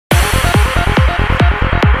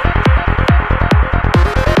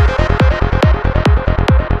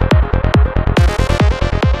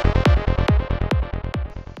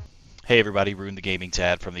Hey everybody, Rune the Gaming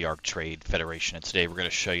Tad from the ARK Trade Federation, and today we're going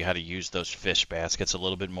to show you how to use those fish baskets a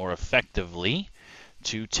little bit more effectively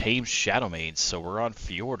to tame shadow maids. So we're on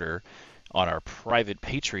Fjordur on our private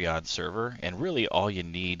Patreon server, and really all you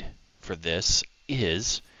need for this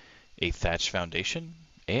is a thatch foundation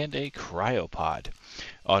and a cryopod.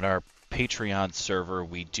 On our Patreon server,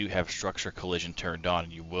 we do have structure collision turned on,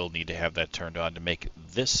 and you will need to have that turned on to make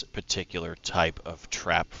this particular type of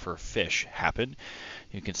trap for fish happen.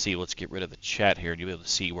 You can see, let's get rid of the chat here, and you'll be able to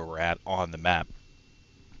see where we're at on the map.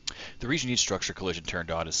 The reason you need structure collision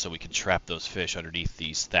turned on is so we can trap those fish underneath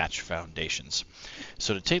these thatch foundations.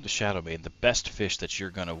 So to tame the shadow maid, the best fish that you're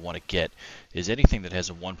going to want to get is anything that has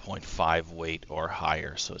a 1.5 weight or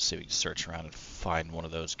higher. So let's see if we can search around and find one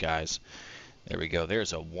of those guys. There we go.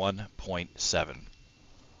 There's a 1.7.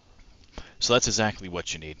 So that's exactly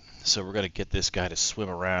what you need. So we're going to get this guy to swim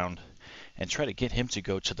around and try to get him to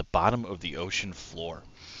go to the bottom of the ocean floor.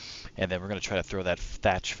 And then we're going to try to throw that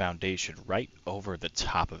thatch foundation right over the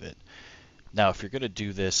top of it. Now, if you're going to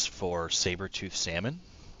do this for saber-tooth salmon,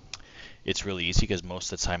 it's really easy because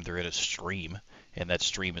most of the time they're in a stream, and that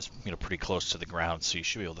stream is pretty close to the ground, so you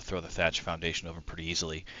should be able to throw the thatch foundation over pretty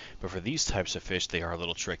easily. But for these types of fish, they are a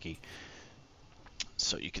little tricky.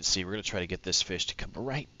 So you can see we're going to try to get this fish to come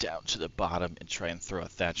right down to the bottom and try and throw a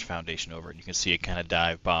thatch foundation over it. You can see it kind of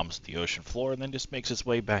dive bombs the ocean floor and then just makes its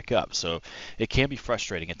way back up. So it can be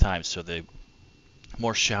frustrating at times. So the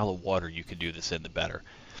more shallow water you can do this in, the better.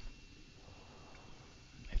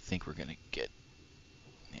 I think we're going to get...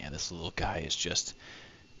 Yeah, this little guy is just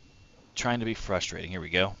trying to be frustrating. Here we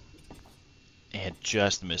go. And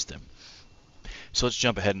just missed him. So let's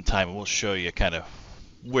jump ahead in time and we'll show you kind of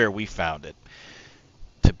where we found it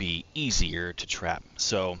to be easier to trap.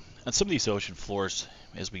 So on some of these ocean floors,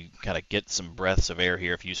 as we kind of get some breaths of air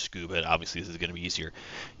here, if you scuba, obviously this is going to be easier.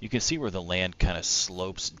 You can see where the land kind of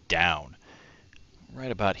slopes down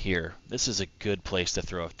right about here. This is a good place to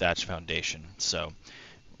throw a thatch foundation. So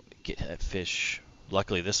get that fish.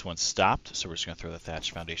 Luckily this one stopped, so we're just going to throw the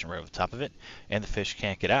thatch foundation right over the top of it, and the fish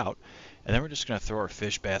can't get out. And then we're just going to throw our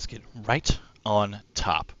fish basket right on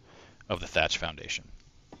top of the thatch foundation.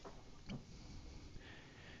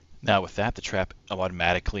 Now with that, the trap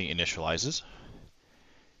automatically initializes.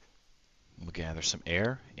 We'll gather some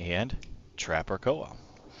air and trap our koa.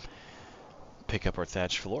 Pick up our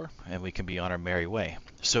thatch floor, and we can be on our merry way.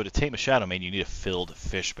 So to tame a shadow maid, you need a filled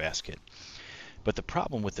fish basket. But the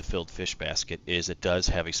problem with the filled fish basket is it does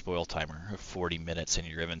have a spoil timer of 40 minutes in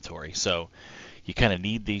your inventory. So you kind of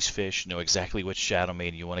need these fish, know exactly which shadow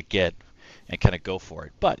maid you want to get, and kind of go for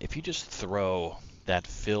it. But if you just throw that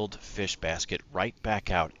filled fish basket right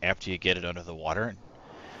back out after you get it under the water,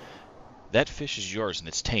 that fish is yours and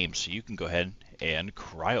it's tamed, so you can go ahead and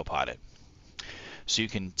cryopod it. So you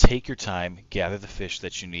can take your time, gather the fish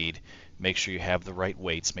that you need, make sure you have the right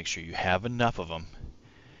weights, make sure you have enough of them,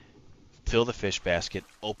 fill the fish basket,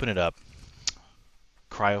 open it up,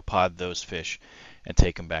 cryopod those fish, and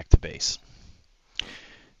take them back to base.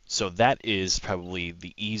 So that is probably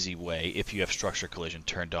the easy way if you have structure collision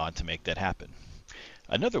turned on to make that happen.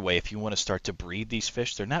 Another way, if you want to start to breed these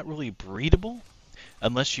fish, they're not really breedable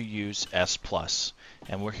unless you use S+.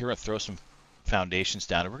 And we're here to throw some foundations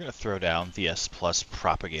down, and we're going to throw down the S+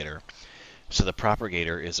 propagator. So the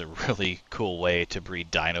propagator is a really cool way to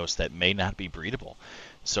breed dinos that may not be breedable.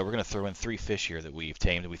 So we're going to throw in 3 fish here that we've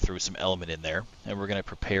tamed, and we threw some element in there, and we're going to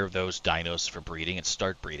prepare those dinos for breeding and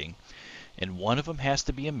start breeding. And one of them has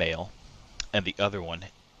to be a male, and the other one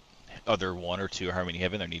or two, or how many you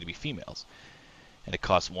have in there, need to be females. And it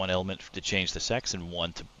costs 1 element to change the sex and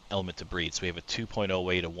 1 element to breed. So we have a 2.0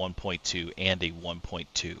 weight, a 1.2, and a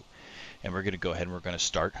 1.2. And we're going to go ahead and we're going to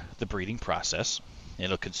start the breeding process. And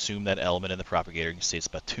it'll consume that element in the propagator. You can see it's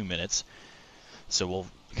about 2 minutes. So we'll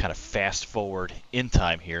kind of fast forward in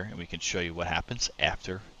time here, and we can show you what happens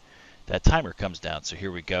after that timer comes down. So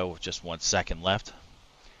here we go with just 1 second left.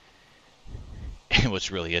 And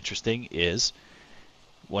what's really interesting is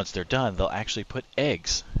once they're done, they'll actually put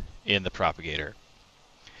eggs in the propagator.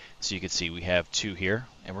 So you can see we have 2 here,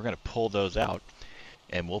 and we're going to pull those out,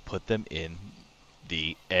 and we'll put them in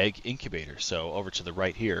the egg incubator. So over to the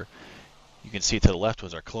right here, you can see to the left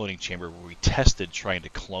was our cloning chamber where we tested trying to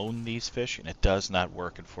clone these fish, and it does not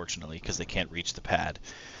work, unfortunately, because they can't reach the pad.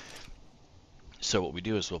 So what we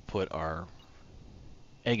do is we'll put our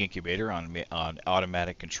egg incubator on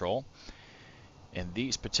automatic control, and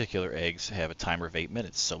these particular eggs have a timer of 8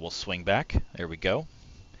 minutes. So we'll swing back. There we go.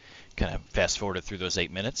 Kind of fast forwarded through those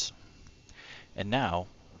 8 minutes. And now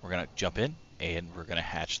we're going to jump in and we're going to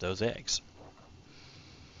hatch those eggs.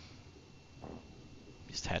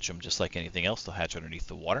 Just hatch them just like anything else. They'll hatch underneath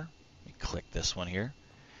the water. We click this one here.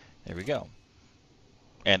 There we go.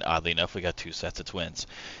 And oddly enough, we got 2 sets of twins.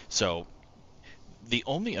 So the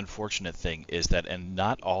only unfortunate thing is that in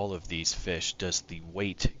not all of these fish does the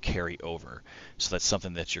weight carry over. So that's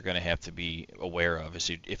something that you're going to have to be aware of.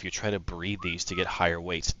 If you try to breed these to get higher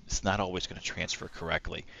weights, it's not always going to transfer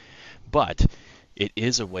correctly. But it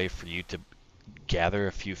is a way for you to gather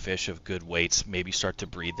a few fish of good weights, maybe start to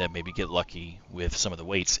breed them, maybe get lucky with some of the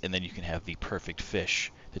weights, and then you can have the perfect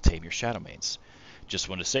fish to tame your shadow mains. Just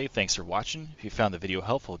want to say thanks for watching. If you found the video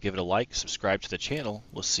helpful, give it a like, subscribe to the channel.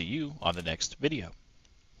 We'll see you on the next video.